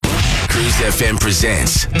News FM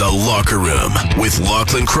presents The Locker Room with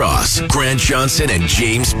Lochlin Cross, Grant Johnson, and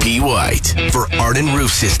James P. White. For Arden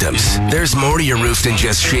Roof Systems, there's more to your roof than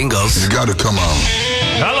just shingles. You gotta come on.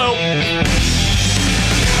 Hello.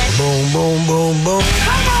 Boom, boom, boom, boom.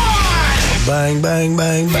 Come on. Bang, bang,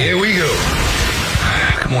 bang, bang. Here we go.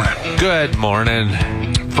 Good morning. Good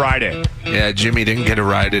morning. Friday. Yeah, Jimmy didn't get a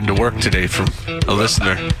ride into work today from a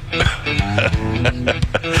listener.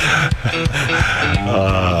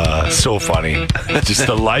 So funny. Just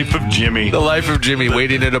the life of Jimmy. The life of Jimmy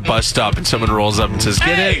waiting at a bus stop and someone rolls up and says,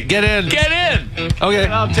 Hey, Get in. Get in. Okay.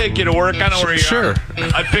 I'll take you to work. I know where you Sure. are.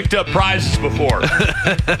 I picked up prizes before.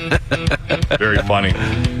 Very funny.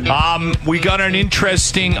 We got an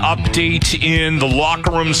interesting update in the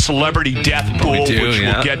Locker Room celebrity death pool, which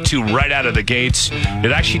we'll get to right out of the gates.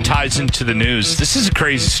 It actually ties into the news. This is a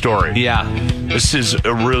crazy story. Yeah. This is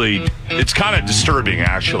it's kind of disturbing,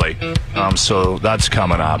 actually. So that's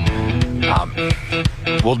coming up.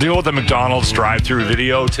 We'll deal with the McDonald's drive-through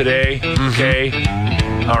video today. Okay.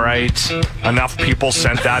 All right. Enough people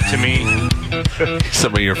sent that to me.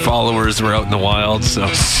 Some of your followers were out in the wild, so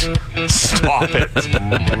Stop it.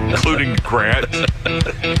 Including Grant.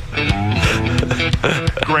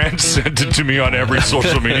 Grant sent it to me on every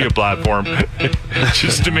social media platform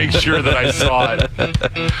just to make sure that I saw it.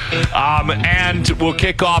 And we'll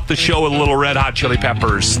kick off the show with a little Red Hot Chili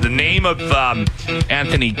Peppers. The name of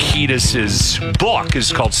Anthony Kiedis' book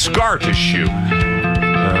is called Scar Tissue.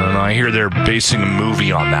 I hear they're basing a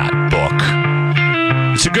movie on that book.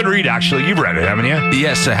 It's a good read, actually. You've read it, haven't you?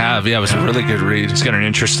 yes, I have. Yeah, it was a really good read. It's got an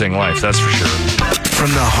interesting life, that's for sure.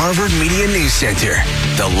 From the Harvard Media News Center,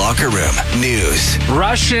 The Locker Room News.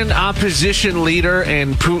 Russian opposition leader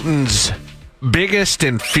and Putin's biggest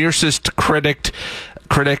and fiercest critic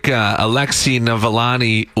Alexei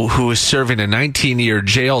Navalny, who is serving a 19-year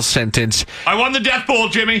jail sentence, I won the death pool,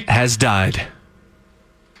 Jimmy. has died.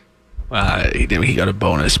 He got a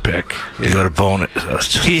bonus pick. He got a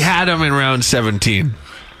bonus. He had him in round 17.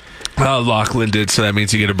 Lochlin did, so that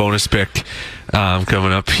means you get a bonus pick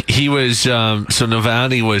coming up. He was, so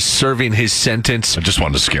Navalny was serving his sentence. I just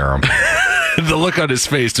wanted to scare him. The look on his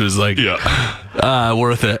face was like,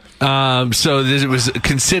 worth it. So it was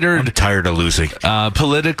considered... I'm tired of losing.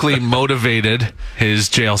 Politically motivated, his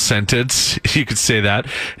jail sentence, you could say that.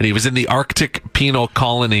 And he was in the Arctic Penal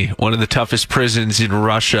Colony, one of the toughest prisons in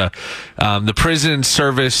Russia. The prison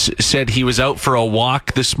service said he was out for a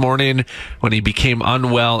walk this morning when he became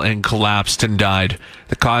unwell and collapsed and died.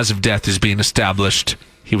 The cause of death is being established.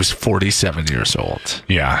 He was 47 years old.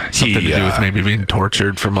 Yeah. Something to do with maybe being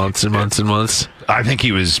tortured for months and months and months. I think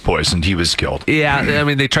he was poisoned. He was killed. Yeah, I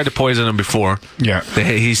mean, they tried to poison him before. Yeah.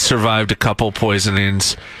 He survived a couple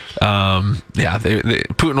poisonings.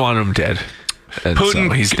 Putin wanted him dead. And Putin,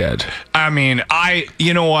 so he's dead. I mean,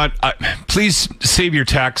 you know what? Please save your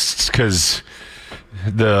texts, because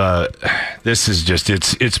this is just,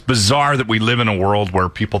 it's bizarre that we live in a world where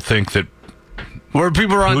people think that where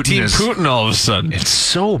people are on Putin Team Putin all of a sudden. It's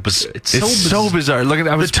so bizarre. It's so bizarre. Look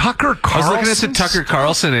at the Tucker Carlson. I was looking at the Tucker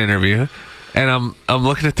Carlson interview, and I'm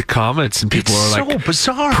looking at the comments, and people are like, so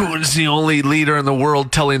bizarre. Putin's the only leader in the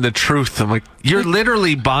world telling the truth. I'm like, you're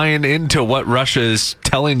literally buying into what Russia is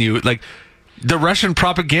telling you. Like, the Russian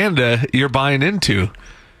propaganda you're buying into.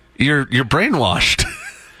 You're brainwashed.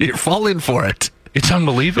 You're falling for it. It's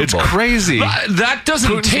unbelievable. It's crazy. That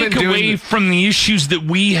doesn't Putin's take away from the issues that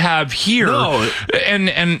we have here. No.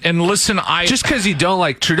 And listen, just because you don't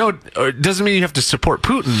like Trudeau doesn't mean you have to support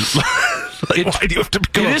Putin. Why do you have to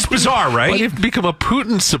become it is bizarre, right? Why do you have to become a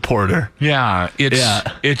Putin supporter? Yeah,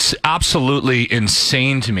 it's absolutely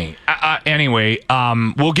insane to me. Anyway,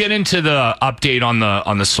 we'll get into the update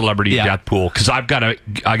on the celebrity death pool, because I got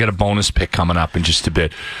a bonus pick coming up in just a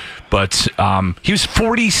bit. But he was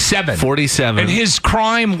 47. 47. And his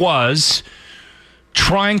crime was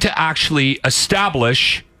trying to actually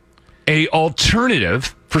establish a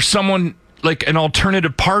alternative for someone, like an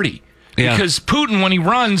alternative party. Yeah. Because Putin, when he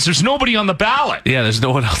runs, there's nobody on the ballot. Yeah, there's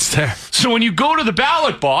no one else there. So when you go to the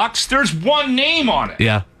ballot box, there's one name on it.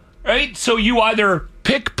 Yeah. Right? So you either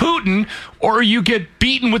pick Putin or you get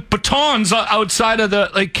beaten with batons outside of the,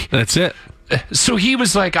 like... That's it. So he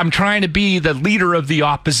was like, I'm trying to be the leader of the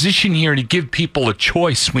opposition here to give people a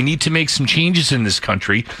choice. We need to make some changes in this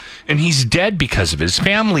country. And he's dead because of it. His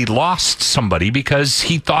family lost somebody because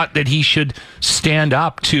he thought that he should stand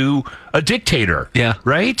up to a dictator. Yeah.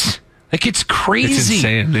 Right? Like, it's crazy. It's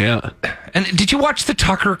insane, yeah. And did you watch the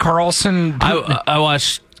Tucker Carlson? I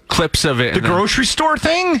watched clips of it. The grocery store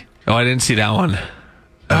thing? Oh, I didn't see that one.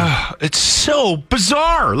 It's so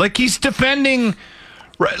bizarre. Like, he's defending...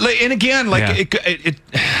 Right, and again, like,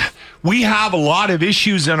 we have a lot of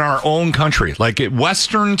issues in our own country. Like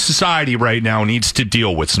Western society right now needs to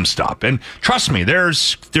deal with some stuff. And trust me,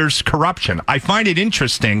 there's corruption. I find it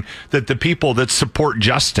interesting that the people that support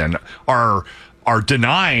Justin are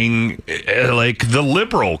denying like the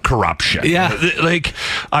liberal corruption. Yeah. Like,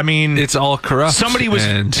 I mean, it's all corrupt. Somebody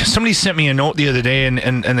sent me a note the other day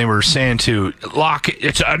and they were saying to Locke,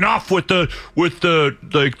 it's enough with the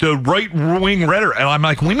right wing rhetoric. And I'm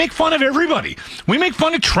like, we make fun of everybody. We make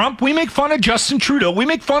fun of Trump. We make fun of Justin Trudeau. We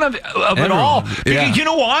make fun of it all. Yeah. You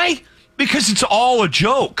know why? Because it's all a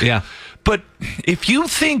joke. Yeah. But if you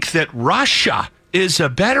think that Russia is a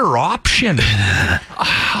better option,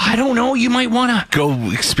 I don't know. You might want to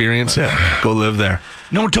go experience it. Go live there.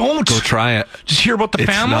 No, don't. Go try it. Just hear about the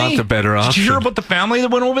family. It's not the better option. Did you hear about the family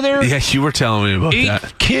that went over there? Yeah, you were telling me about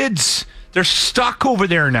 8 kids. They're stuck over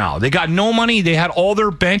there now. They got no money. They had all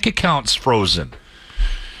their bank accounts frozen,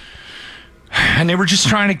 and they were just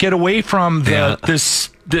trying to get away from the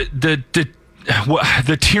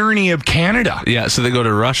tyranny of Canada. Yeah, so they go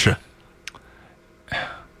to Russia.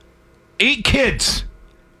 8 kids.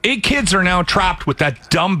 8 kids are now trapped with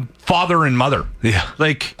that dumb father and mother. Yeah.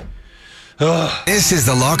 Like, This is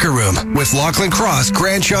The Locker Room with Lochlin Cross,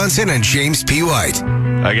 Grant Johnson, and James P. White.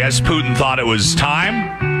 I guess Putin thought it was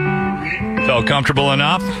time. Felt comfortable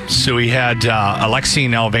enough. So he had Alexei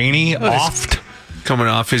Navalny offed. Coming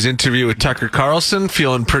off his interview with Tucker Carlson,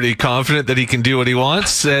 feeling pretty confident that he can do what he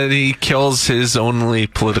wants, and he kills his only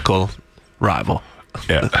political rival.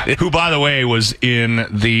 Yeah. Who, by the way, was in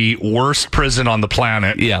the worst prison on the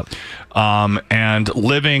planet. Yeah. And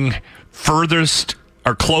living furthest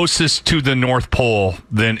or closest to the North Pole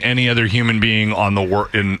than any other human being on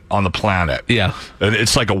the planet. Yeah. And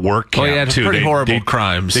it's like a work camp, it's too. pretty horrible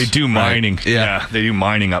crimes. They do mining. Right. Yeah. They do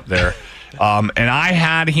mining up there. And I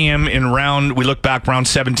had him in we look back, round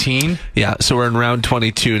 17. Yeah, so we're in round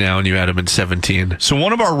 22 now, and you had him in 17. So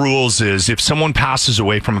one of our rules is if someone passes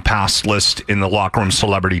away from a past list in the Locker Room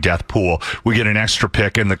Celebrity Death Pool, we get an extra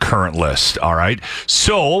pick in the current list, all right?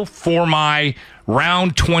 So for my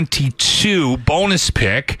round 22 bonus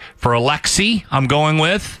pick for Alexei, I'm going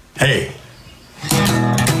with... Hey,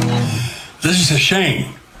 this is a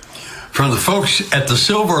shame from the folks at the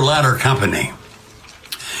Silver Ladder Company.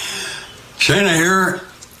 Shayna here,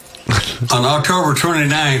 on October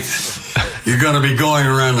 29th, you're going to be going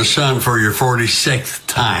around the sun for your 46th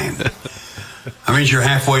time. That means you're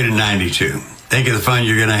halfway to 92. Think of the fun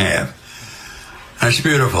you're going to have. That's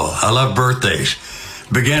beautiful. I love birthdays.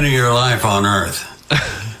 Beginning of your life on Earth.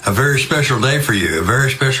 A very special day for you. A very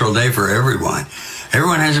special day for everyone.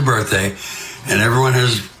 Everyone has a birthday, and everyone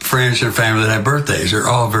has friends and family that have birthdays. They're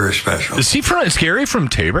all very special. Is Gary from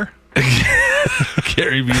Tabor?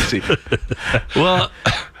 Gary Busey. Well,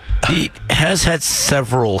 he has had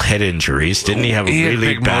several head injuries. Didn't he have a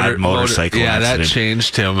really bad motorcycle accident? Yeah, that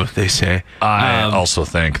changed him, they say. I also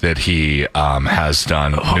think that he has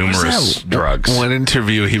done numerous drugs. One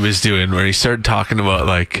interview he was doing where he started talking about,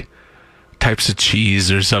 like, types of cheese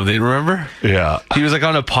or something, remember? Yeah. He was, like,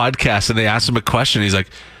 on a podcast, and they asked him a question. He's like,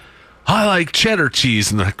 I like cheddar cheese.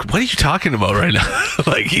 And they're like, what are you talking about right now?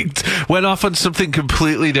 Like, he went off on something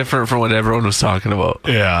completely different from what everyone was talking about.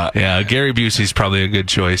 Yeah. Yeah, Gary Busey's probably a good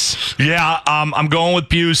choice. Yeah, I'm going with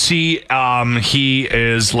Busey. He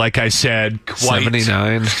is, like I said, quite...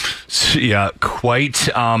 79. Yeah, quite...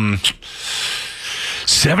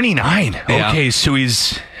 79. Yeah. Okay, so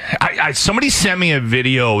he's... somebody sent me a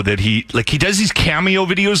video that he does these cameo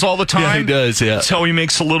videos all the time. Yeah, he does, yeah. That's how he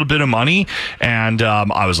makes a little bit of money. And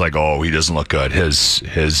I was like, oh, he doesn't look good. His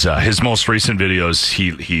most recent videos,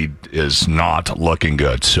 he is not looking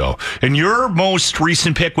good. So, and your most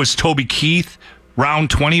recent pick was Toby Keith, round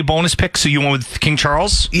 20 bonus pick. So you went with King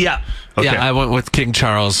Charles? Yeah. Okay. Yeah, I went with King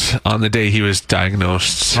Charles on the day he was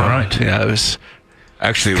diagnosed. So, all right. Yeah, it was...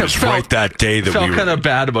 Actually, it was right that day that felt we were... kind of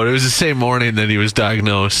bad about it. It was the same morning that he was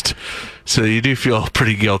diagnosed. So you do feel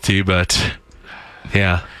pretty guilty, but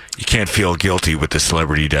yeah. You can't feel guilty with the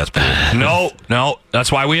celebrity death pool. No.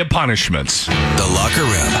 That's why we have punishments. The Locker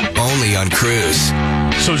Room, only on Cruise.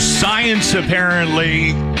 So science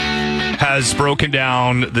apparently has broken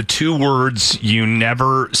down the 2 words you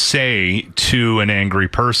never say to an angry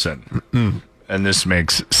person. And this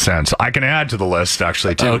makes sense. I can add to the list,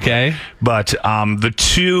 actually, too. Okay. But the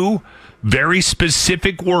 2 very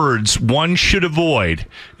specific words one should avoid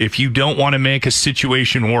if you don't want to make a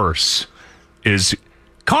situation worse is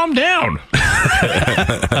calm down.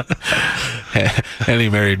 Any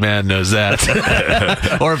married man knows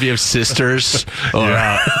that. Or if you have sisters,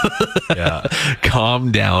 or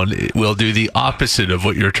calm down. We'll do the opposite of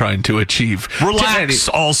what you're trying to achieve. Relax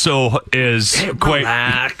also is quite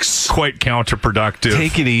counterproductive.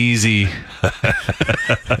 Take it easy.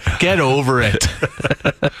 Get over it.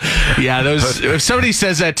 Yeah, if somebody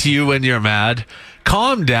says that to you when you're mad,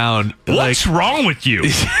 calm down. What's wrong with you?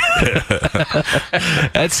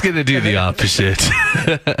 That's going to do the opposite.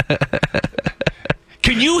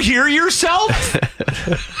 Can you hear yourself?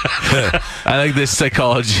 I like this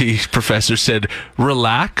psychology professor said,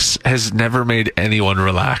 relax has never made anyone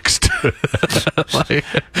relaxed. Like,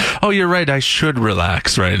 oh, you're right. I should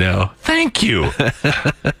relax right now. Thank you.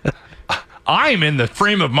 I'm in the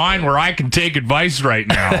frame of mind where I can take advice right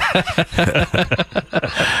now.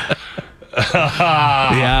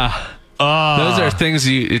 Yeah. Those are things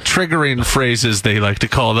triggering phrases, they like to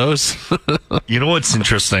call those. You know what's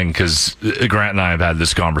interesting? Because Grant and I have had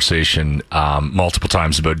this conversation multiple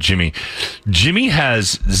times about Jimmy. Jimmy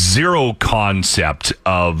has zero concept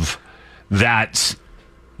of that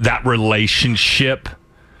relationship.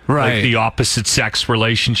 Right. Like the opposite sex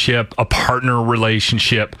relationship, a partner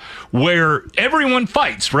relationship, where everyone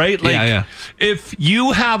fights, right? Like, if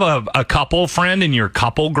you have a couple friend in your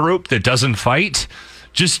couple group that doesn't fight,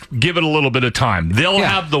 just give it a little bit of time. They'll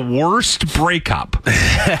have the worst breakup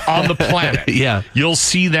on the planet. Yeah. You'll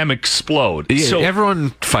see them explode. Yeah, so everyone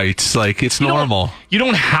fights. Like, it's normal. You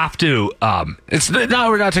don't have to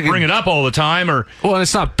we're not taking, bring it up all the time. Well,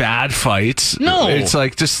 it's not bad fights. No. It's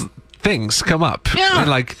like just things come up. Yeah. And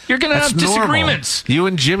like, you're going to have disagreements. You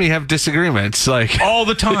and Jimmy have disagreements. Like all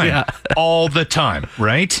the time. Yeah. All the time,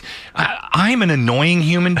 right? I'm an annoying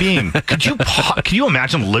human being. Could you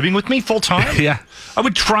imagine living with me full time? Yeah. I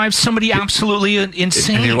would drive somebody absolutely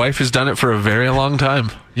insane. And your wife has done it for a very long time.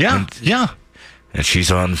 Yeah. And she's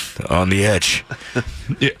on the edge.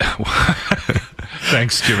 Yeah.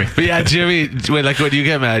 Thanks, Jimmy. But yeah, Jimmy, like when you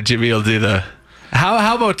get mad, Jimmy will do the...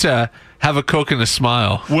 How about have a Coke and a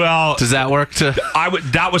smile? Well... Does that work too?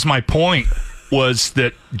 That was my point, was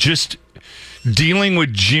that just dealing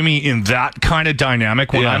with Jimmy in that kind of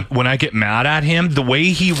dynamic when I get mad at him, the way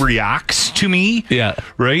he reacts to me,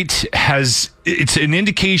 right, it's an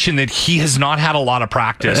indication that he has not had a lot of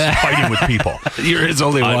practice fighting with people. You're his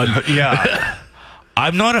only one. Yeah.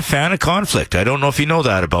 I'm not a fan of conflict. I don't know if you know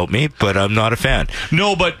that about me, but I'm not a fan.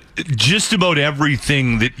 No, but just about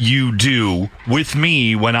everything that you do with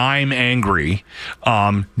me when I'm angry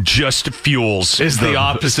just fuels the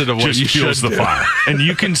opposite of what you fuels should the fire. And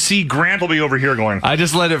you can see Grant will be over here going, I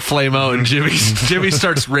just let it flame out, and Jimmy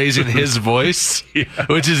starts raising his voice,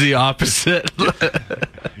 which is the opposite.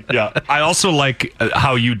 Yeah. I also like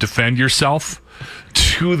how you defend yourself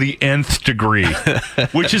to the nth degree,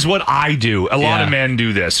 which is what I do. A lot of men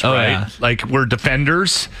do this, right? Yeah. Like, we're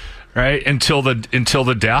defenders, right? Until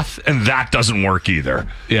the death, and that doesn't work either.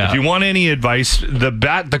 Yeah. If you want any advice,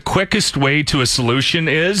 the quickest way to a solution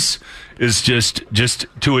is just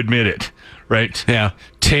to admit it, right? Yeah.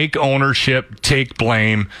 Take ownership, take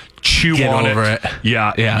blame, chew Get on over it.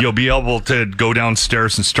 Yeah. You'll be able to go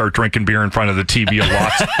downstairs and start drinking beer in front of the TV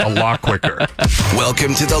a lot quicker.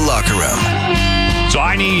 Welcome to the Locker Room. So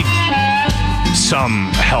I need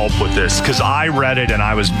some help with this because I read it and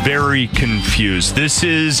I was very confused. This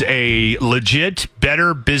is a legit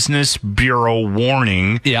Better Business Bureau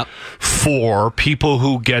warning for people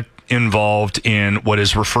who get involved in what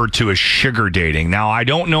is referred to as sugar dating. Now, I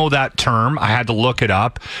don't know that term. I had to look it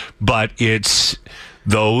up, but it's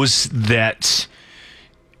those that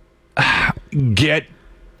get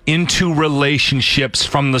into relationships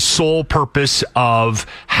from the sole purpose of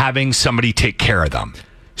having somebody take care of them.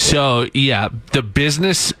 So, the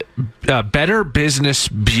Better Business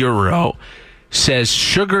Bureau says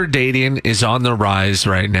sugar dating is on the rise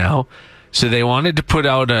right now. So they wanted to put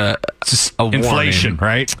out a inflation,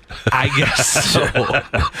 warning. Right? I guess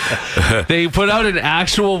so. They put out an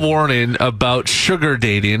actual warning about sugar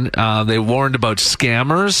dating. They warned about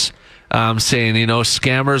scammers, saying,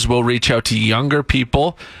 scammers will reach out to younger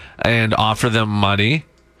people and offer them money.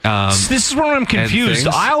 This is where I'm confused.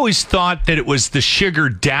 I always thought that it was the sugar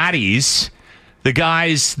daddies, the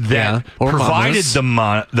guys that provided the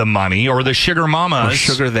money, or the sugar mamas. Or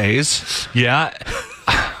sugar theys. Yeah.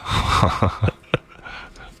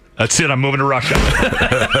 That's it. I'm moving to Russia.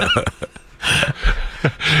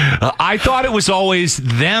 I thought it was always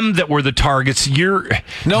them that were the targets.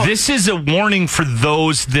 This is a warning for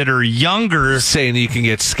those that are younger, saying you can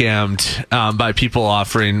get scammed by people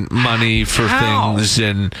offering money for things,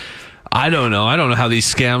 and I don't know. I don't know how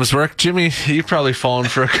these scams work. Jimmy, you've probably fallen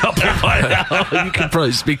for a couple by now. You can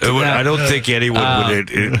probably speak to that. I don't think anyone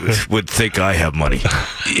would think I have money.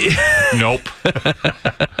 Nope.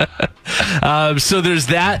 So there's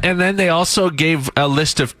that. And then they also gave a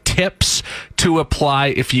list of tips to apply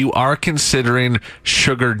if you are considering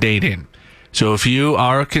sugar dating. So if you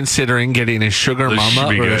are considering getting a sugar mama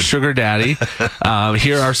or a sugar daddy,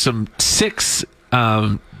 here are some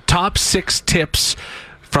top 6 tips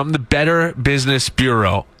from the Better Business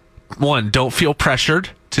Bureau. 1, don't feel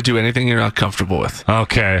pressured to do anything you're not comfortable with.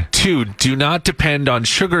 Okay. 2, do not depend on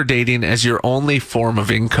sugar dating as your only form of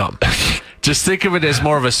income. Just think of it as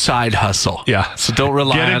more of a side hustle. Yeah. So don't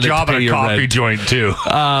rely on it to pay your rent. Get a job at a coffee joint,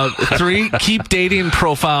 too. 3, keep dating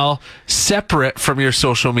profile separate from your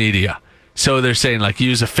social media. So they're saying, like,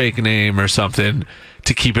 use a fake name or something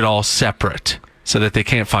to keep it all separate, so that they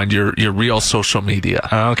can't find your real social media.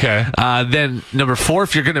 Okay. Then number 4,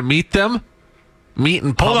 if you're going to meet them, meet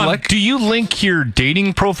in public. Hold on. Do you link your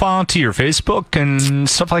dating profile to your Facebook and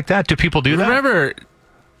stuff like that? Do people do that? Remember,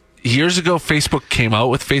 years ago, Facebook came out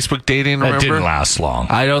with Facebook dating, remember? That didn't last long.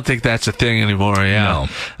 I don't think that's a thing anymore, yeah.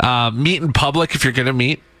 No. Meet in public if you're going to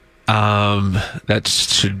meet. That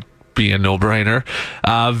should be a no-brainer.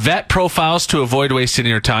 Vet profiles to avoid wasting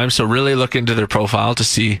your time, so really look into their profile to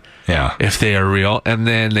see if they are real. And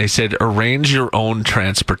then they said arrange your own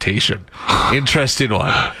transportation. Interesting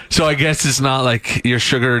one. So I guess it's not like your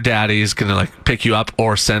sugar daddy is gonna like pick you up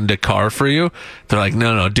or send a car for you. They're like,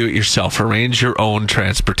 no, do it yourself. Arrange your own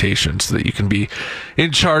transportation so that you can be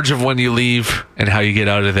in charge of when you leave and how you get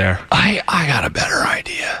out of there. I got a better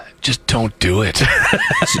idea. Just don't do it.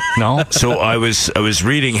 No. So I was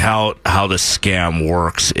reading how the scam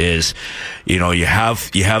works is, you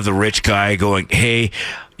have the rich guy going, hey,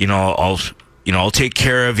 I'll take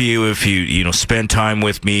care of you if you spend time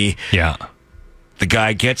with me. Yeah. The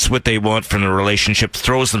guy gets what they want from the relationship,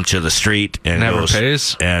 throws them to the street, and never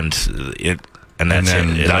pays. And that's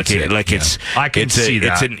it. I can see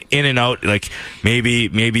that. It's an in and out. Like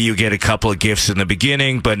maybe you get a couple of gifts in the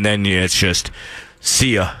beginning, but then it's just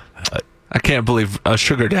see ya. I can't believe a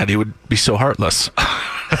sugar daddy would be so heartless.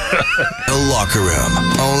 The Locker Room,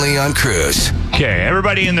 only on Cruise. Okay,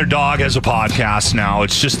 everybody and their dog has a podcast now.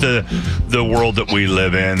 It's just the world that we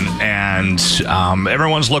live in, and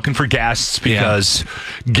everyone's looking for guests because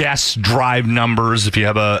guests drive numbers. If you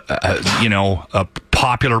have a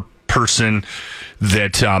popular person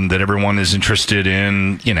that everyone is interested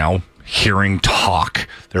in, hearing talk,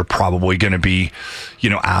 they're probably going to be,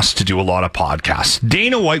 asked to do a lot of podcasts.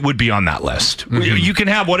 Dana White would be on that list. Mm-hmm. You can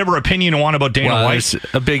have whatever opinion you want about Dana White. There's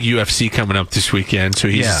a big UFC coming up this weekend, so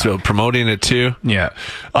he's promoting it too. Yeah.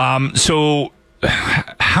 So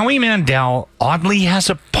Howie Mandel oddly has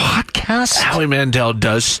a podcast. Howie Mandel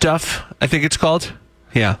Does Stuff, I think it's called.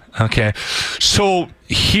 Yeah. Okay. So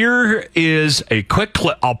here is a quick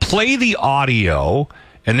clip. I'll play the audio.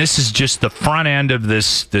 And this is just the front end of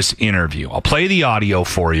this interview. I'll play the audio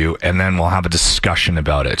for you, and then we'll have a discussion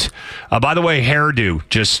about it. By the way, Hairdo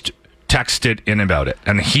just texted in about it,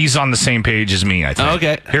 and he's on the same page as me, I think.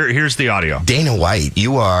 Okay. Here's the audio. Dana White,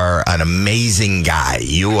 you are an amazing guy.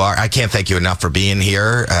 I can't thank you enough for being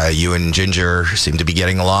here. You and Ginger seem to be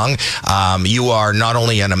getting along. You are not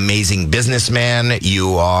only an amazing businessman,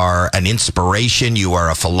 you are an inspiration, you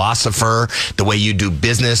are a philosopher. The way you do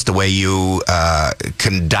business, the way you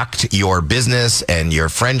conduct your business and your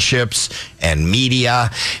friendships and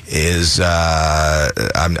media is,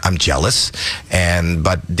 I'm jealous.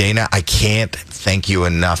 But Dana, I can't thank you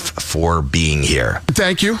enough for being here.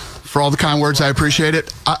 Thank you for all the kind words. I appreciate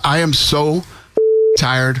it. I am so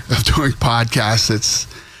tired of doing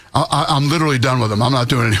podcasts. I'm literally done with them. I'm not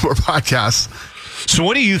doing any more podcasts. So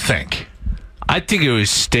what do you think? I think it was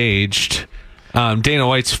staged. Dana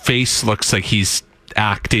White's face looks like he's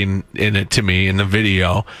acting in it to me in the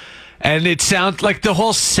video. And it sounds like the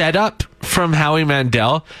whole setup from Howie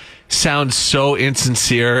Mandel sounds so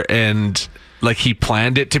insincere and like he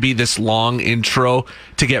planned it to be this long intro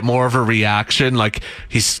to get more of a reaction. Like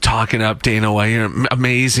he's talking up Dana White, you're an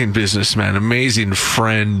amazing businessman, amazing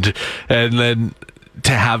friend. And then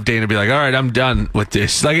to have Dana be like, all right, I'm done with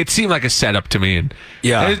this. Like it seemed like a setup to me. And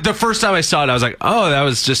the first time I saw it, I was like, oh, that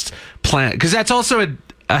was just planned. Because that's also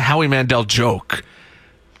a Howie Mandel joke.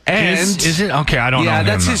 And is it? Okay, I don't know. Yeah,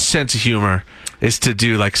 that's his sense of humor, is to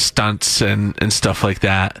do like stunts and stuff like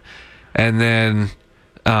that. And then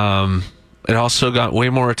it also got way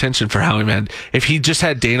more attention for Howie Mandel. If he just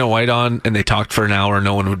had Dana White on and they talked for an hour,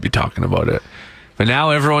 no one would be talking about it. But now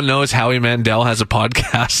everyone knows Howie Mandel has a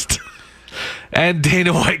podcast. And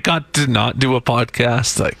Dana White got to not do a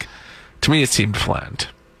podcast. Like, to me, it seemed planned.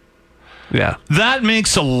 Yeah. That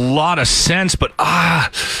makes a lot of sense, but I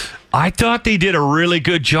thought they did a really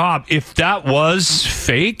good job. If that was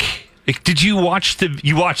fake, did you watch the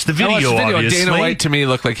video? I watched the video. Obviously. Dana White to me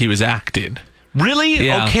looked like he was acting. Really?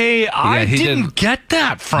 Yeah. Okay, I didn't get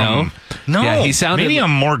that from. No, Yeah, he sounded. Maybe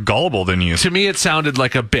I'm more gullible than you. To me, it sounded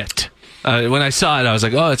like a bit. When I saw it, I was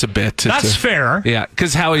like, "Oh, it's a bit." That's fair. Yeah,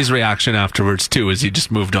 because Howie's reaction afterwards too is he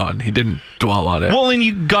just moved on. He didn't dwell on it. Well, and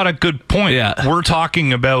you got a good point. Yeah. We're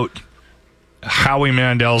talking about Howie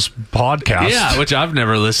Mandel's podcast. Yeah, which I've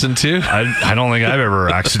never listened to. I don't think I've ever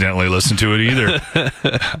accidentally listened to it either.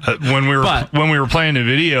 When we were playing the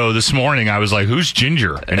video this morning, I was like, "Who's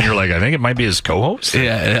Ginger?" And you're like, "I think it might be his co-host."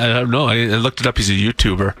 Yeah, I don't know. I looked it up. He's a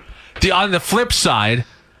YouTuber. On the flip side,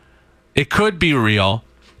 it could be real,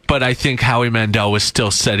 but I think Howie Mandel was still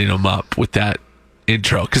setting him up with that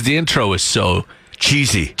intro because the intro was so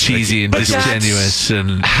cheesy and disingenuous.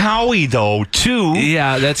 And Howie, though, too.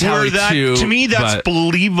 Yeah, that's Howie, too. To me, that's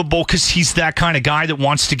believable because he's that kind of guy that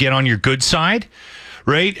wants to get on your good side,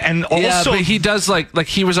 right? And also, yeah, but he does like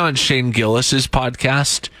he was on Shane Gillis's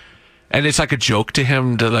podcast. And it's like a joke to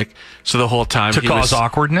him so the whole time to cause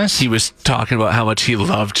awkwardness. He was talking about how much he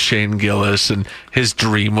loved Shane Gillis and his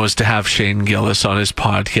dream was to have Shane Gillis on his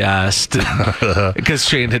podcast because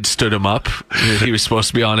Shane had stood him up. He was supposed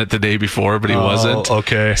to be on it the day before, but he wasn't.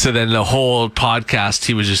 Okay. So then the whole podcast,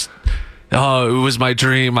 he was just, "Oh, it was my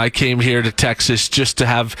dream. I came here to Texas just to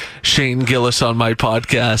have Shane Gillis on my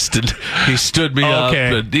podcast," and he stood me up.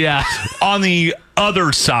 And, yeah. On the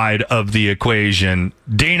other side of the equation,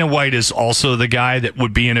 Dana White is also the guy that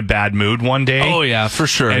would be in a bad mood one day. Oh, yeah, for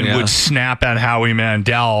sure. And would snap at Howie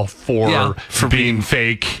Mandel for being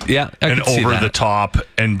fake and over the top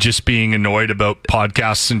and just being annoyed about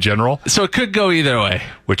podcasts in general. So it could go either way.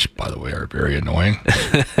 Which, by the way, are very annoying.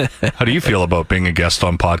 How do you feel about being a guest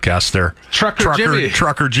on podcasts there? Trucker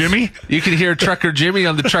Jimmy? You can hear Trucker Jimmy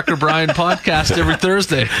on the Trucker Brian podcast every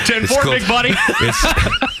Thursday. 10-4, big buddy.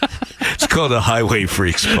 It's called the Highway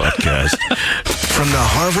Freaks podcast. From the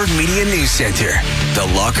Harvard Media News Center, the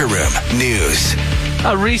Locker Room News.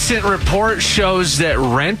 A recent report shows that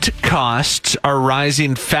rent costs are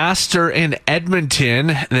rising faster in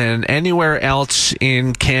Edmonton than anywhere else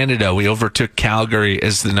in Canada. We overtook Calgary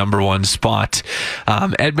as the number one spot.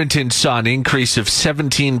 Edmonton saw an increase of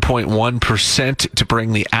 17.1% to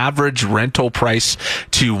bring the average rental price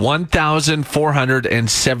to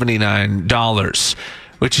 $1,479,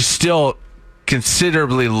 which is still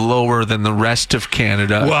considerably lower than the rest of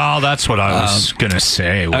Canada. Well, that's what I was going to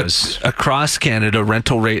say. Across Canada,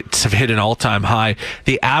 rental rates have hit an all-time high.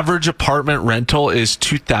 The average apartment rental is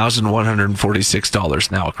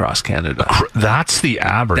 $2,146 now across Canada. That's the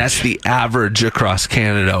average. That's the average across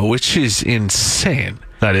Canada, which is insane.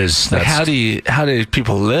 That is. Like, how do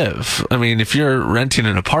people live? I mean, if you're renting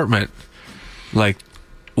an apartment, like,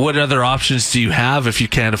 what other options do you have if you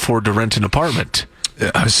can't afford to rent an apartment?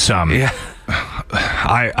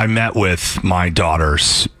 I met with my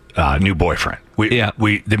daughter's new boyfriend.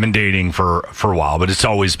 They've been dating for a while, but it's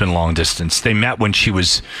always been long distance. They met when she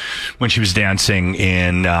was dancing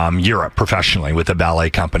in Europe professionally with a ballet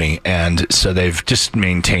company, and so they've just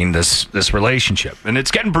maintained this relationship, and it's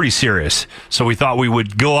getting pretty serious. So we thought we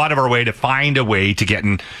would go out of our way to find a way to get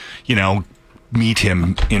meet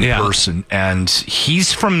him in person, and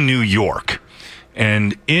he's from New York,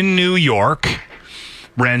 and in New York,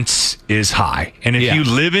 rents is high. And if you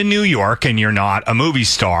live in New York and you're not a movie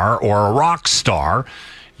star or a rock star,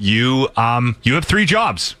 you have 3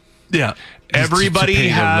 jobs. Yeah. Everybody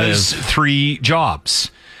has 3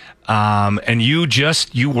 jobs. And you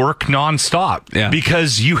work nonstop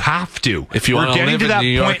because you have to. If you want to live in New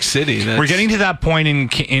York City, we're getting to that point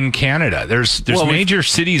in Canada. There's major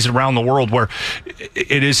cities around the world where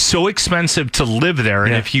it is so expensive to live there,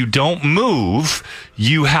 and if you don't move,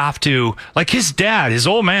 you have to. Like his dad, his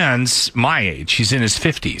old man's my age. He's in his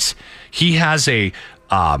 50s. He has a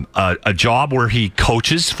job where he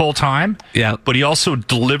coaches full time. Yeah, but he also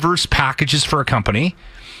delivers packages for a company,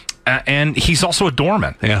 and he's also a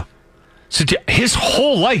doorman. Yeah. So his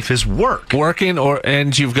whole life is working,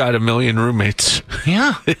 and you've got 1 million roommates.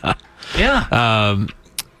 Yeah.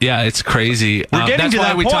 Yeah, it's crazy. That's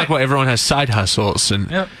why we talk about everyone has side hustles and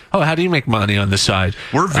how do you make money on the side?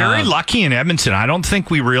 We're very lucky in Edmonton. I don't think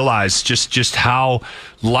we realize just how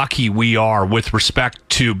lucky we are with respect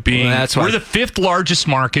to being. We're the 5th largest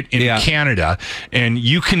market in Canada, and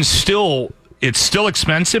you can still. It's still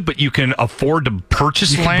expensive, but you can afford to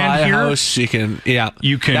purchase land buy here. A house, you can.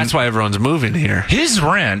 That's why everyone's moving here. His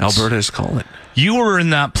rent, Alberta's calling. You were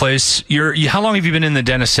in that place. How long have you been in the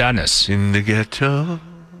Den of Sadness? In the ghetto.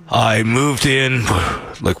 I moved in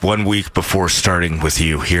like 1 week before starting with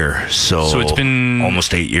you here. So it's been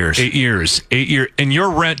almost 8 years. 8 years. 8 years. And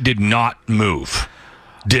your rent did not move,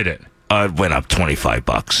 did it? It went up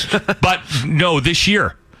 $25. But no, this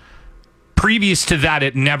year. Previous to that,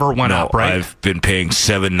 it never went up, right? I've been paying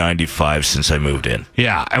 $7.95 since I moved in.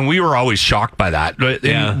 Yeah, and we were always shocked by that.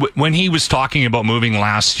 Yeah. When he was talking about moving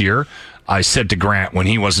last year, I said to Grant when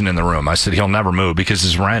he wasn't in the room, I said he'll never move because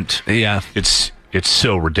his rent, it's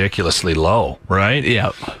so ridiculously low, right?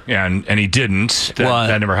 Yeah. And he didn't.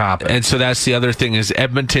 That never happened. And so that's the other thing is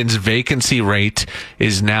Edmonton's vacancy rate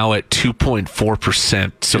is now at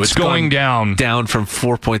 2.4%. So it's going down from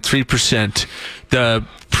 4.3%. The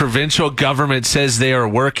provincial government says they are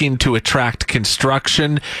working to attract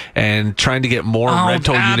construction and trying to get more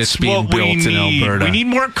rental units being built in Alberta. We need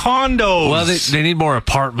more condos. Well, they need more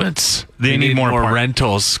apartments. They need more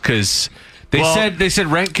rentals because they said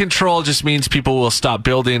rent control just means people will stop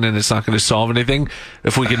building and it's not going to solve anything.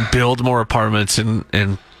 If we can build more apartments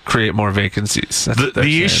and create more vacancies.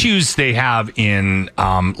 The issues they have in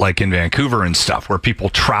like in Vancouver and stuff where people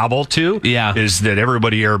travel to is that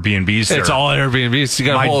everybody Airbnbs there. It's all Airbnbs. You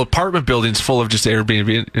got whole apartment buildings full of just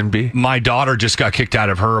Airbnb. My daughter just got kicked out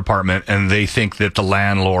of her apartment and they think that the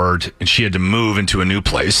landlord, and she had to move into a new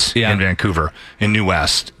place in Vancouver, in New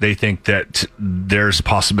West. They think that there's a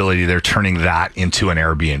possibility they're turning that into an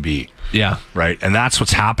Airbnb. Yeah. Right. And that's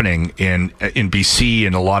what's happening in BC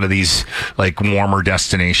and a lot of these like warmer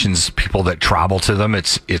destinations, people that travel to them,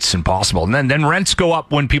 it's impossible. And then rents go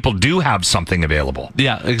up when people do have something available.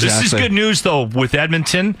 Yeah, exactly. This is good news though with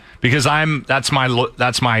Edmonton because that's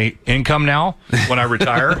my income now when I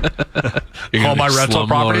retire. All my rental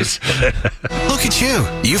properties. Look at you.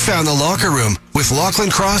 You found the locker room with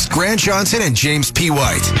Lochlin Cross, Grant Johnson, and James P.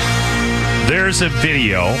 White. There's a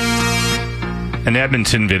video, an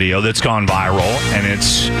Edmonton video that's gone viral, and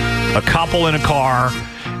it's a couple in a car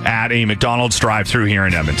at a McDonald's drive-thru here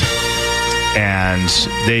in Edmonton. And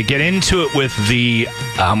they get into it with the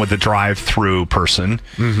drive-thru person,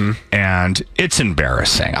 and it's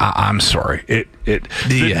embarrassing. I'm sorry.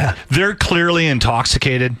 They're clearly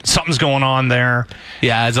intoxicated. Something's going on there.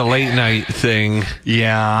 Yeah, it's a late night thing.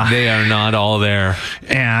 Yeah, they are not all there.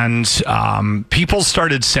 And people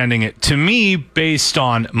started sending it to me based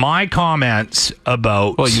on my comments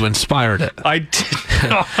about. Well, you inspired it. I did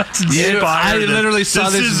not inspire I literally saw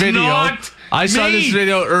this video. I saw this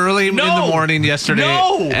video early in the morning yesterday,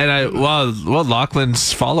 and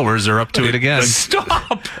Lachlan's followers are up to it again.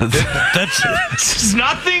 Stop! That's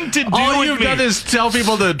nothing to do with me. All you've done is tell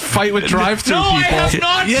people to fight with drive-thru people. I have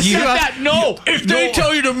not said that. No. If they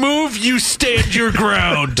tell you to move, you stand your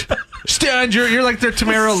ground. You're like the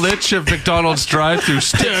Tamara Litch of McDonald's drive-thru.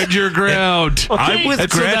 Stand your ground. Okay. I'm with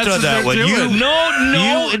Grant on that one.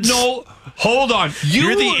 No. Hold on.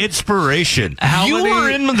 You're the inspiration. You were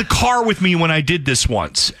in the car with me when I did this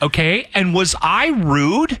once, okay? And was I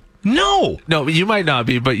rude? No, you might not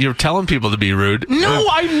be, but you're telling people to be rude. No,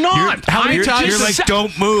 I'm not. How many times you're like,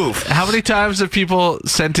 don't move? How many times have people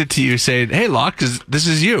sent it to you saying, "Hey, Locke, this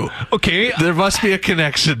is you"? Okay, there must be a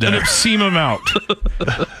connection there. An obscene amount.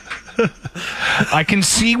 I can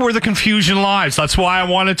see where the confusion lies. That's why I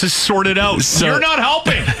wanted to sort it out. So, you're not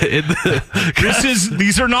helping.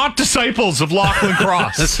 These are not disciples of Lochlin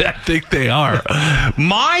Cross. I think they are.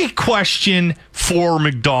 My question for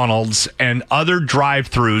McDonald's and other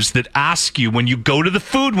drive-thrus that ask you when you go to the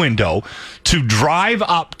food window to drive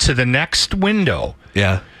up to the next window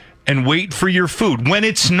and wait for your food when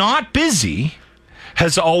it's not busy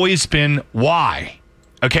has always been why.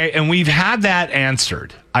 Okay, and we've had that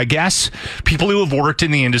answered. I guess people who have worked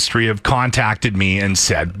in the industry have contacted me and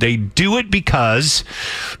said they do it because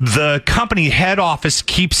the company head office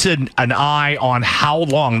keeps an eye on how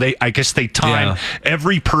long they time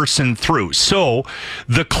every person through. So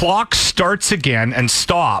the clock starts again and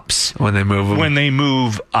stops when they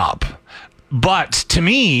move up. But to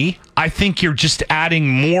me, I think you're just adding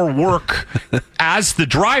more work as the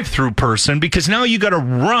drive-through person because now you got to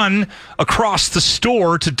run across the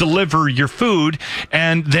store to deliver your food,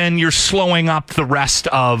 and then you're slowing up the rest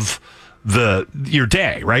of your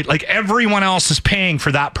day, right? Like everyone else is paying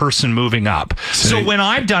for that person moving up. So when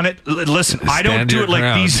I've done it, listen, I don't do it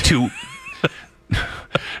like these two.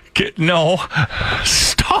 No,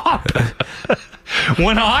 stop.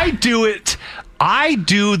 When I do it, I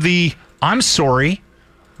do the. I'm sorry,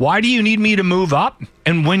 why do you need me to move up?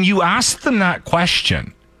 And when you ask them that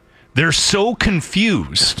question, they're so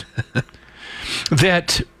confused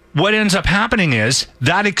that what ends up happening is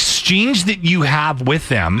that exchange that you have with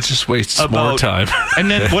them just wastes more time.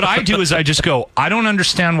 And then what I do is I just go, I don't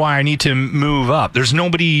understand why I need to move up. There's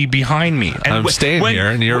nobody behind me. And I'm staying here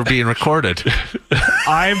and you're being recorded.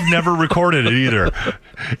 I've never recorded it either.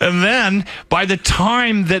 And then by the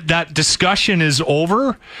time that discussion is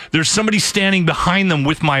over, there's somebody standing behind them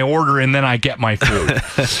with my order, and then I get my food.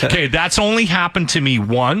 Okay, that's only happened to me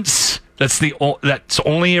once. That's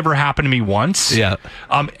only ever happened to me once. Yeah.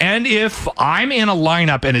 And if I'm in a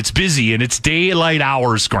lineup and it's busy and it's daylight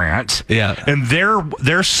hours, Grant, and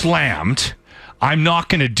they're slammed, I'm not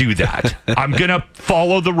going to do that. I'm going to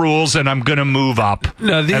follow the rules and I'm going to move up.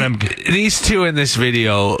 No, these two in this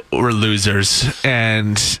video were losers,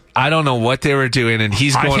 and I don't know what they were doing. And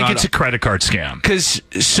he's going on. I think it's a credit card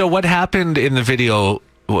scam. So what happened in the video,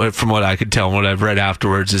 from what I could tell and what I've read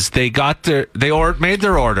afterwards, is they made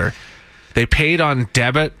their order. They paid on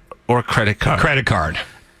debit or credit card.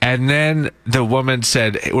 And then the woman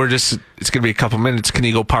said, it's going to be a couple minutes. Can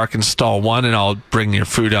you go park and stall one, and I'll bring your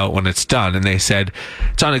food out when it's done? And they said,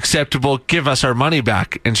 it's unacceptable. Give us our money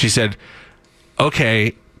back. And she said,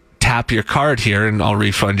 okay, tap your card here and I'll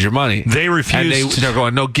refund your money. They refused. And they're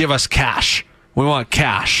going, no, give us cash. We want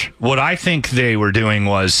cash. What I think they were doing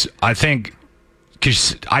was,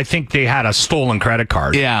 because I think they had a stolen credit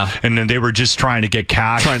card. Yeah. And then they were just trying to get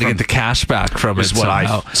cash. Trying to get the cash back from it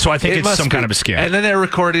somehow. So I think it's some kind of a scam. And then they're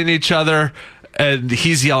recording each other, and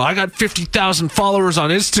he's yelling, I got 50,000 followers on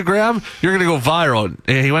Instagram. You're going to go viral.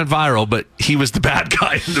 And he went viral, but he was the bad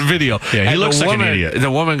guy in the video. Yeah, he looks like an idiot. The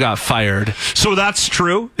woman got fired. So that's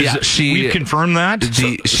true? We confirmed that?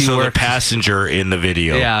 The passenger in the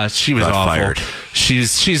video. Yeah, she was awful. Fired.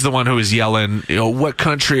 She's the one who was yelling, what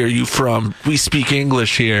country are you from? We speak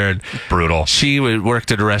English here. And brutal. She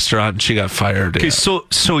worked at a restaurant and she got fired. Okay, so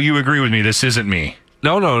you agree with me? This isn't me.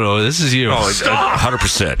 No, this is you. Oh,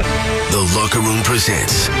 100%. The Locker Room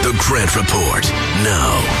presents The Grant Report.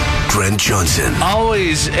 Now, Grant Johnson.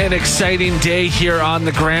 Always an exciting day here on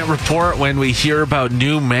The Grant Report when we hear about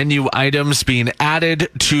new menu items being added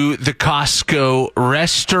to the Costco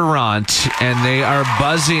restaurant. And they are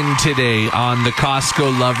buzzing today on the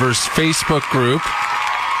Costco Lovers Facebook group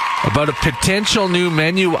about a potential new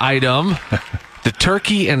menu item, the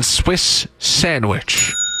turkey and Swiss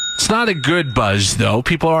sandwich. It's not a good buzz, though.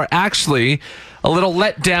 People are actually a little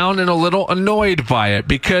let down and a little annoyed by it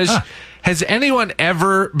because has anyone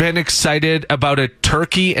ever been excited about a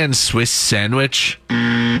turkey and Swiss sandwich?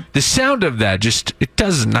 The sound of that it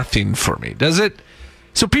does nothing for me, does it?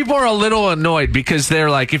 So people are a little annoyed because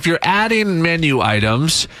they're like, if you're adding menu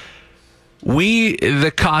items, we,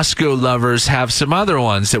 the Costco lovers, have some other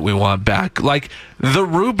ones that we want back, like the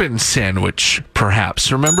Reuben sandwich,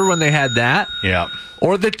 perhaps. Remember when they had that? Yeah.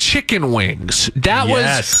 Or the chicken wings. That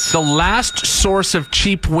was the last source of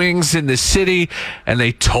cheap wings in the city, and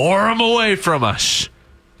they tore them away from us.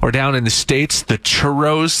 Or down in the States, the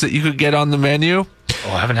churros that you could get on the menu.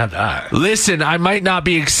 Oh, I haven't had that. Listen, I might not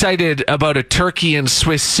be excited about a turkey and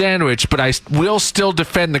Swiss sandwich, but I will still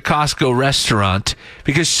defend the Costco restaurant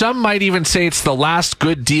because some might even say it's the last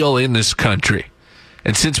good deal in this country.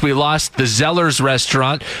 And since we lost the Zeller's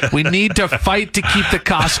restaurant, we need to fight to keep the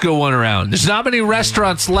Costco one around. There's not many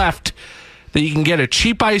restaurants left that you can get a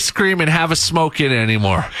cheap ice cream and have a smoke in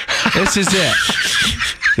anymore. This is it.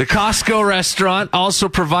 The Costco restaurant also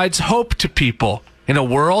provides hope to people in a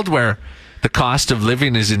world where the cost of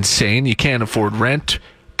living is insane. You can't afford rent.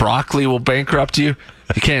 Broccoli will bankrupt you.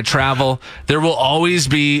 You can't travel. There will always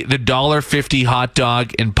be the $1.50 hot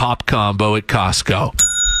dog and pop combo at Costco,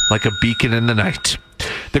 like a beacon in the night.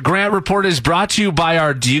 The Grant Report is brought to you by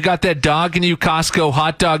our Do You Got That Dog in You Costco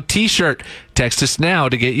hot dog t-shirt. Text us now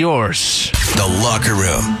to get yours. The Locker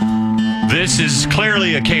Room. This is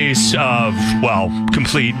clearly a case of,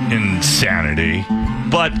 complete insanity.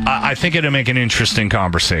 But I think it'll make an interesting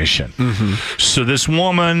conversation. Mm-hmm. So this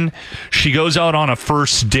woman, she goes out on a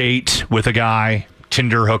first date with a guy,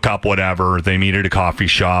 Tinder hookup, whatever. They meet at a coffee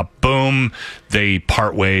shop. Boom, they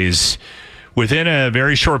part ways. Within a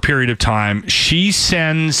very short period of time, she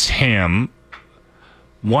sends him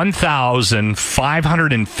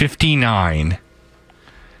 1,559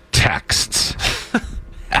 texts.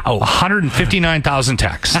 Ow. 159,000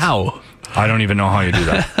 texts. Ow. I don't even know how you do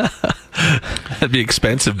that. That'd be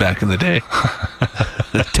expensive back in the day.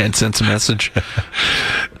 10 cents a message.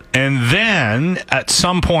 And then, at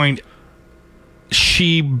some point,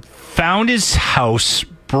 she found his house,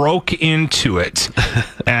 broke into it,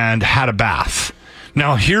 and had a bath.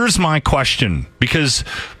 Now, here's my question, because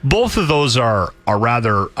both of those are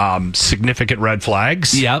rather significant red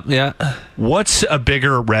flags. Yeah. What's a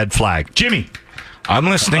bigger red flag? Jimmy. I'm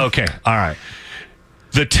listening. Okay, all right.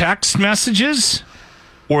 The text messages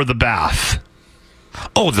or the bath?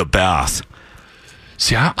 Oh, the bath.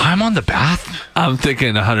 See, I'm on the bath. I'm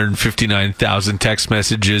thinking 159,000 text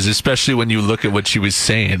messages, especially when you look at what she was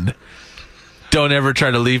saying. Don't ever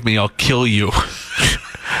try to leave me. I'll kill you.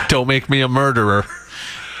 Don't make me a murderer.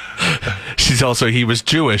 She's also, he was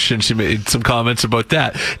Jewish, and she made some comments about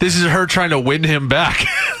that. This is her trying to win him back.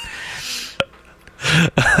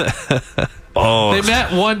 Oh, They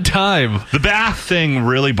met one time. The bath thing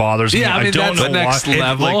really bothers me. Yeah, I mean, don't that's know the next why.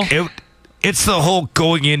 level. it's the whole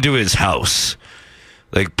going into his house,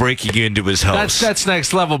 like breaking into his house. That's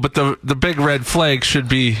next level, but the big red flag should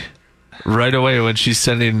be right away when she's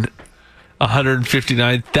sending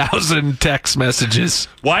 159,000 text messages.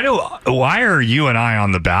 Why are you and I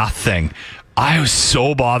on the bath thing? I was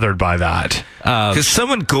so bothered by that. Because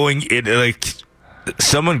someone going into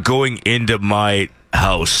my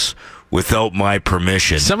house without my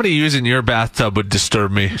permission Somebody using your bathtub would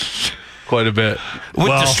disturb me quite a bit.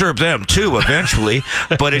 would disturb them too eventually.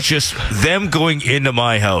 But it's just them going into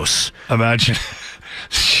my house. Imagine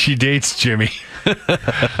she dates Jimmy,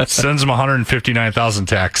 sends him 159,000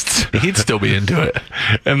 texts, He'd still be into it.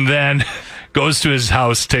 and then goes to his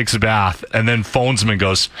house, takes a bath, and then phones him and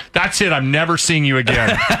goes, "That's it. I'm never seeing you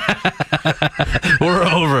again." We're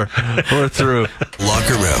over. We're through.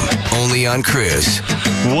 Locker Room, only on Cruise.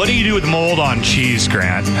 What do you do with mold on cheese,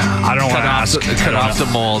 Grant? I don't want to ask. Cut off the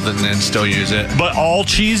mold and then still use it. But all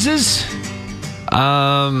cheeses?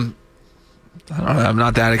 I don't know, I'm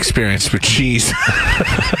not that experienced with cheese.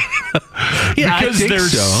 Yeah, because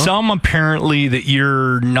there's some apparently that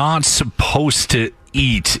you're not supposed to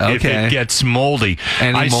eat if it gets moldy.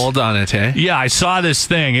 Any mold on it, eh? Yeah, I saw this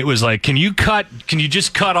thing. It was like, can you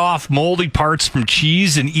just cut off moldy parts from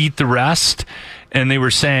cheese and eat the rest? And they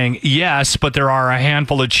were saying, yes, but there are a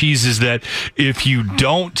handful of cheeses that if you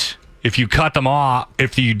cut them off,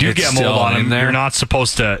 if you do get mold on them, you're not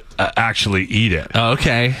supposed to actually eat it.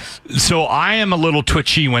 Okay. So I am a little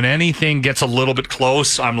twitchy when anything gets a little bit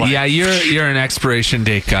close. I'm like, yeah, you're an expiration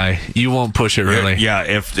date guy. You won't push it really. Yeah,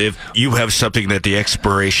 if you have something that the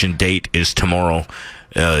expiration date is tomorrow.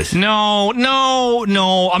 No,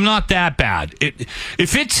 I'm not that bad.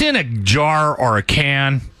 If it's in a jar or a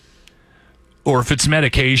can, or if it's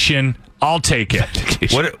medication, I'll take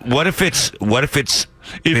it. What if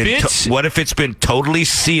it's been totally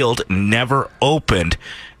sealed, never opened,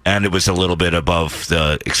 and it was a little bit above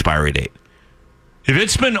the expiry date? If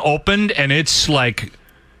it's been opened and it's like,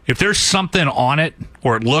 if there's something on it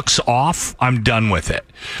or it looks off, I'm done with it.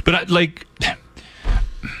 But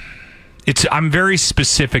I'm very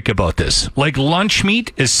specific about this. Like lunch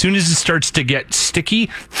meat, as soon as it starts to get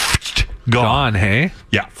sticky, gone. Hey?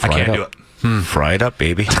 Yeah, I can't do it. Fry it up,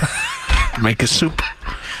 baby. Make a soup.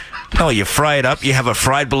 No, you fry it up. You have a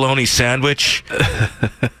fried bologna sandwich.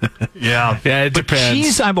 Yeah, it but depends.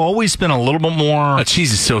 Cheese, I've always been a little bit more.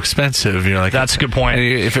 Cheese is so expensive. You're like, that's a good point.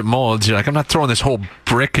 And if it molds, you're like, I'm not throwing this whole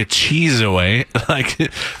brick of cheese away.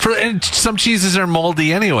 And some cheeses are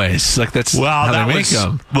moldy anyways. Like that's how they make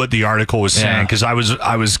them. What the article was saying, because I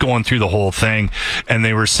was going through the whole thing, and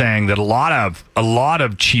they were saying that a lot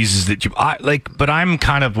of cheeses that but I'm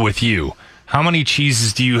kind of with you. How many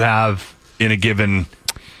cheeses do you have in a given?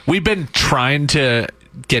 We've been trying to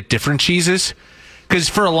get different cheeses because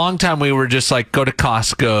for a long time we were just like, go to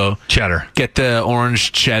Costco, cheddar, get the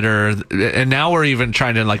orange cheddar, and now we're even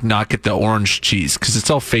trying to like not get the orange cheese because it's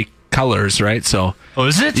all fake colors, right? So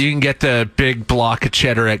is it? You can get the big block of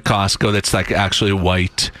cheddar at Costco that's like actually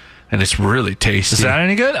white, and it's really tasty. Is that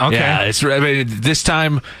any good? Okay. Yeah, this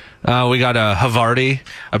time. We got a Havarti,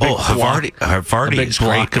 a big Havarti a big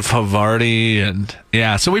block of Havarti, and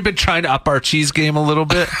so we've been trying to up our cheese game a little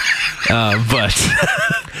bit, but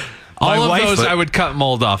all of those I would cut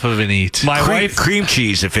mold off of and eat. My wife, cream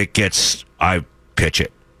cheese, I pitch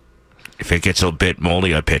it. If it gets a bit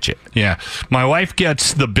moldy, I pitch it. Yeah. My wife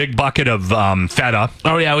gets the big bucket of feta.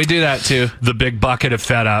 Oh, yeah, we do that too. The big bucket of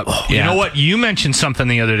feta. You know what? You mentioned something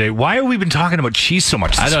the other day. Why have we been talking about cheese so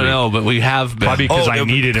much this I don't week? know, but we have been. Probably because I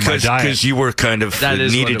need it in my diet. Because you were kind of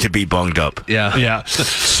needed to be bunged up. Yeah. Yeah.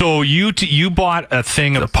 So you bought a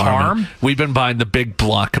thing of Parm? We've been buying the big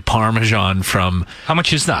block of Parmesan from... How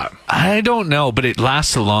much is that? I don't know, but it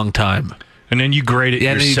lasts a long time. And then you grate it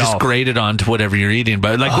yourself. And then you just grate it onto whatever you're eating.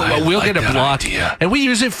 But we'll get a block. Idea. And we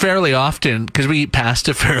use it fairly often because we eat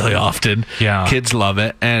pasta fairly often. Yeah. Kids love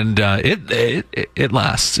it. And it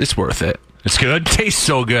lasts. It's worth it. It's good? Tastes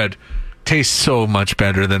so good. Tastes so much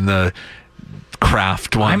better than the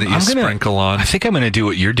Kraft one that you sprinkle on. I think I'm going to do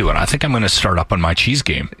what you're doing. I think I'm going to start up on my cheese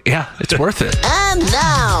game. Yeah, it's worth it. And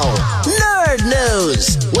now, Nerd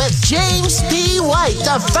News with James P. White,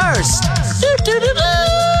 the first.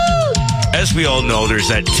 As we all know, there's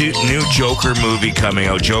that new Joker movie coming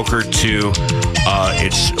out, Joker 2.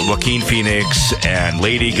 It's Joaquin Phoenix and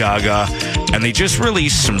Lady Gaga, and they just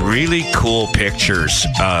released some really cool pictures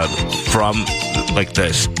from like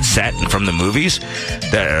the set and from the movies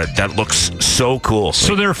that looks so cool.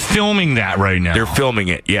 So they're filming that right now. They're filming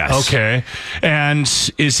it, yes. Okay. And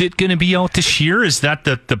is it going to be out this year? Is that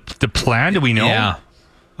the plan? Do we know? Yeah.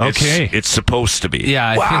 Okay. It's supposed to be. Yeah,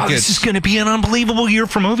 I Wow, think this is going to be an unbelievable year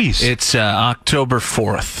for movies. It's October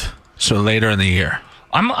 4th, so later in the year.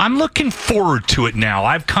 I'm looking forward to it now.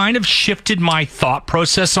 I've kind of shifted my thought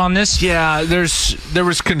process on this. Yeah, there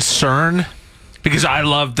was concern because I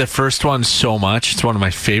loved the first one so much. It's one of my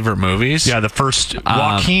favorite movies. Yeah, the first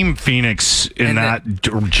Joaquin Phoenix in that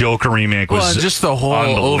Joker remake was just the whole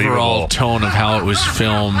overall tone of how it was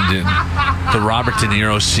filmed and the Robert De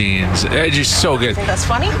Niro scenes. It's just so good. That's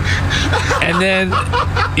funny. And then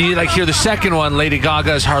you like hear the second one, Lady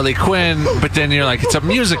Gaga's Harley Quinn, but then you're like, it's a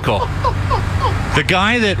musical. The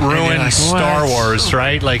guy that ruined like, Star what? Wars,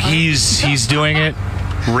 right? Like he's doing it.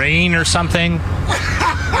 Rain or something.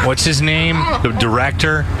 What's his name? The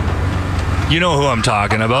director. You know who I'm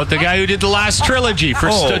talking about. The guy who did the last trilogy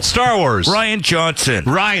for Star Wars. Rian Johnson.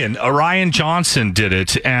 Ryan Johnson did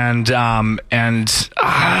it, and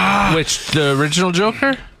Which, the original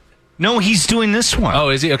Joker? no, he's doing this one. Oh,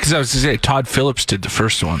 is he? Because I was going to say, Todd Phillips did the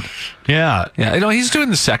first one. Yeah. Yeah, no, he's doing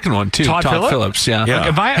the second one, too. Todd Phillips, yeah. Yeah.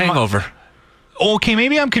 Like, Hangover. Okay,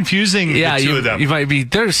 maybe I'm confusing the two of them. You might be,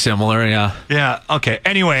 they're similar, yeah. Yeah. Okay.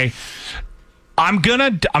 Anyway, I'm gonna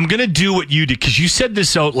do what you did because you said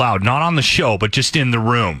this out loud, not on the show, but just in the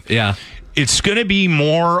room. Yeah. It's going to be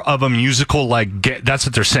more of a musical, like that's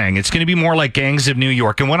what they're saying. It's going to be more like Gangs of New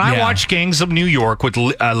York. And when I watched Gangs of New York with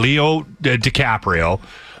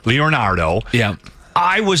Leonardo, Yeah.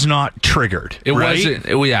 I was not triggered. It right?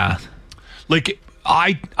 wasn't, yeah. Like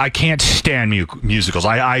I can't stand musicals.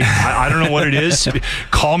 I don't know what it is.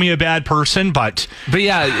 Call me a bad person, but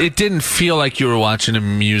yeah, it didn't feel like you were watching a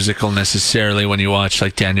musical necessarily when you watched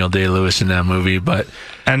like Daniel Day-Lewis in that movie, but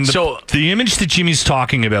the image that Jimmy's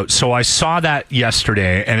talking about, so I saw that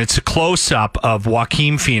yesterday, and it's a close-up of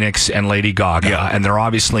Joaquin Phoenix and Lady Gaga, and they're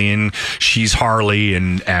obviously she's Harley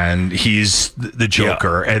and he's the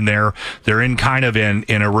Joker, and they're in kind of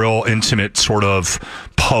in a real intimate sort of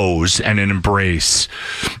pose and an embrace.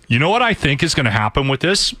 You know what I think is going to happen with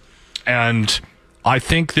this? And I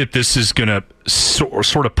think that this is going to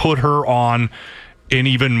sort of put her on an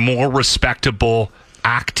even more respectable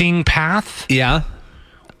acting path. Yeah.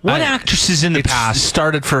 What actresses in the past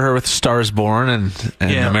started for her with Stars Born and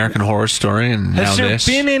American Horror Story, and has now there this.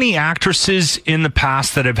 been any actresses in the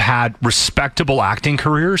past that have had respectable acting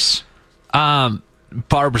careers? Barbara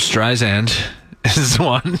Streisand is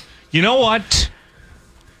one. You know what?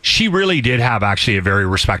 She really did have actually a very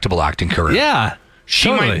respectable acting career. Yeah.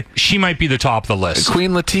 Totally. She might be the top of the list.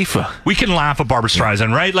 Queen Latifah. We can laugh at Barbara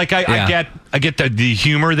Streisand, right? Like I get the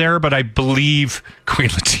humor there, but I believe Queen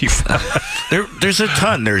Latifah. There's a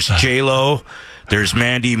ton. There's J-Lo. There's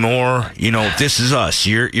Mandy Moore. You know, This Is Us.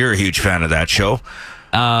 You're a huge fan of that show.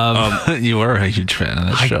 You were a huge fan of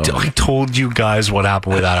that show. I told you guys what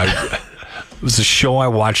happened with that. It was a show I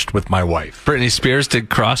watched with my wife. Britney Spears did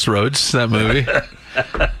Crossroads, that movie.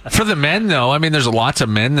 For the men, though, I mean, there's lots of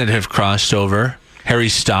men that have crossed over. Harry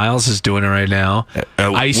Styles is doing it right now.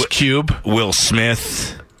 Ice Cube. Will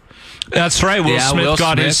Smith. That's right. Will Smith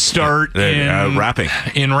got his start in rapping.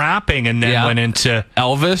 In rapping, and then went into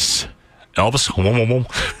Elvis.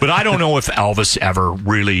 But I don't know if Elvis ever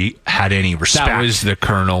really had any respect. That was the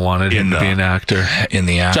Colonel wanted him to be an actor. In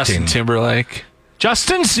the acting. Justin Timberlake.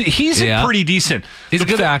 He's pretty decent. He's a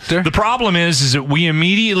good actor. The problem is that we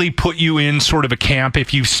immediately put you in sort of a camp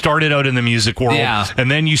if you started out in the music world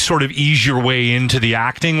and then you sort of ease your way into the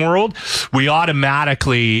acting world. We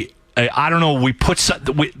automatically, I don't know, we put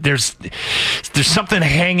there's something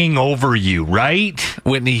hanging over you, right?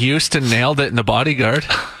 Whitney Houston nailed it in The Bodyguard.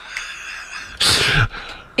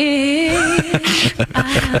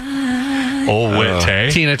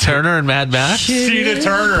 Tina Turner and Mad Max. Tina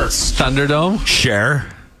Turner. Thunderdome. Cher.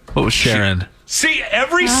 What was Sharon? See,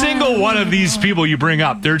 every single one of these people you bring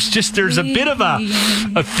up, there's a bit of a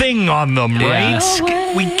thing on them,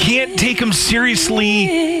 right? We can't take them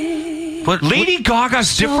seriously. But Lady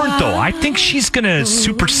Gaga's different, though. I think she's going to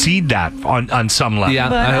supersede that on some level. Yeah.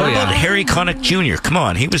 What about Harry Connick Jr.? Come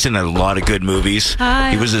on, he was in a lot of good movies.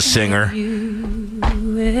 He was a singer.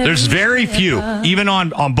 There's very few, even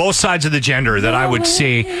on both sides of the gender, that I would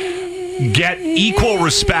say get equal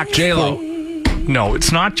respect. J-Lo. No,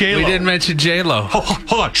 it's not J-Lo. We didn't mention J-Lo.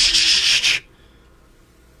 Hold on. Shh.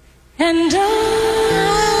 And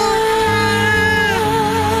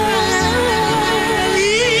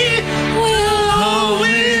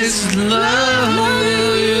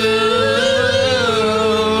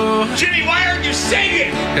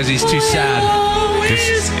He's too sad.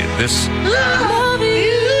 This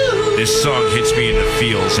song hits me in the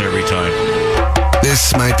feels every time.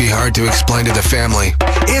 This might be hard to explain to the family.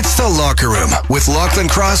 It's The Locker Room with Lochlin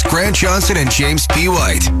Cross, Grant Johnson, and James P.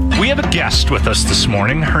 White. We have a guest with us this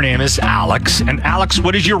morning. Her name is Alex. And Alex,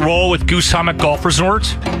 what is your role with Goose Hummock Golf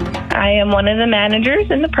Resort? I am one of the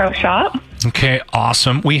managers in the pro shop. Okay,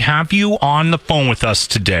 awesome. We have you on the phone with us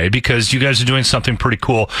today because you guys are doing something pretty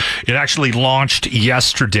cool. It actually launched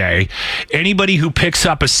yesterday. Anybody who picks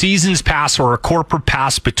up a season's pass or a corporate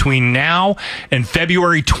pass between now and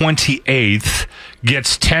February 28th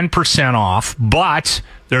gets 10% off, but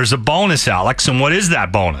there's a bonus, Alex. And what is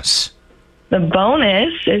that bonus? The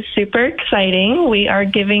bonus is super exciting. We are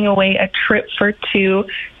giving away a trip for two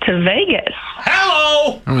to Vegas.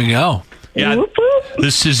 Hello! There we go. Yeah, Whoop, whoop.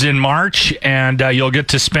 this is in March, and you'll get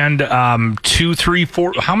to spend 2, 3,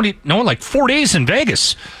 4, like 4 days in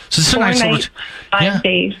Vegas. So this is a 4 nice nights, 5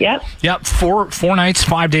 days, yep. Yep, four nights,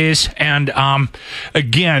 5 days. And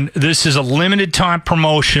again, this is a limited time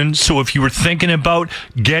promotion. So if you were thinking about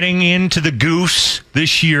getting into the Goose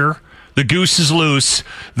this year, the Goose is loose.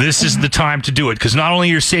 This is the time to do it because not only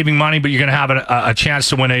you're saving money, but you're going to have a chance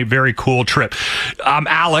to win a very cool trip.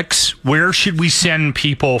 Alex, where should we send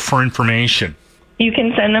people for information? You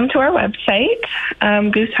can send them to our website,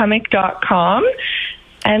 goosehummock.com.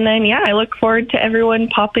 And then, I look forward to everyone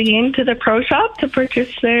popping into the pro shop to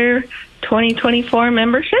purchase their 2024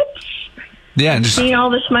 memberships. Yeah, and just See all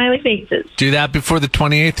the smiley faces. do that before the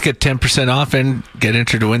 28th, get 10% off, and get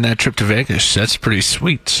entered to win that trip to Vegas. That's pretty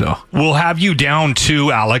sweet. So We'll have you down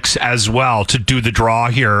too, Alex, as well to do the draw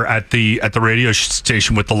here at the radio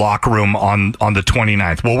station with the Locker Room on the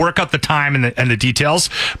 29th. We'll work out the time and the details,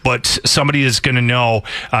 but somebody is going to know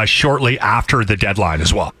shortly after the deadline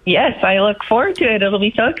as well. Yes, I look forward to it. It'll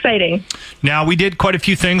be so exciting. Now, we did quite a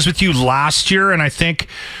few things with you last year, and I think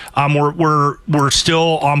we're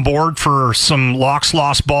still on board for some Locks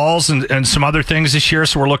Lost Balls and some other things this year,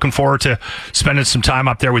 so we're looking forward to spending some time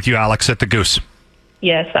up there with you, Alex, at the Goose.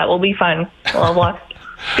 Yes, that will be fun.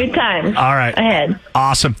 Good times. All right. Ahead.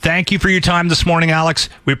 Awesome. Thank you for your time this morning, Alex.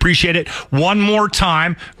 We appreciate it. One more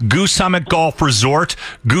time, Goose Hummock Golf Resort,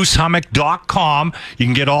 goosehummock.com. You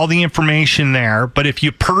can get all the information there. But if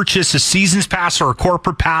you purchase a season's pass or a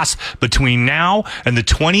corporate pass between now and the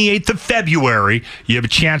 28th of February, you have a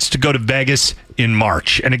chance to go to Vegas in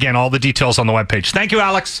March. And again, all the details on the webpage. Thank you,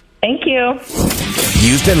 Alex. Thank you.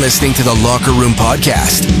 You've been listening to the Locker Room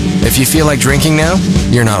Podcast. If you feel like drinking now,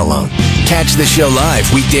 you're not alone. Catch the show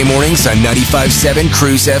live weekday mornings on 95.7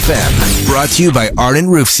 Cruise FM. Brought to you by Arden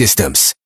Roof Systems.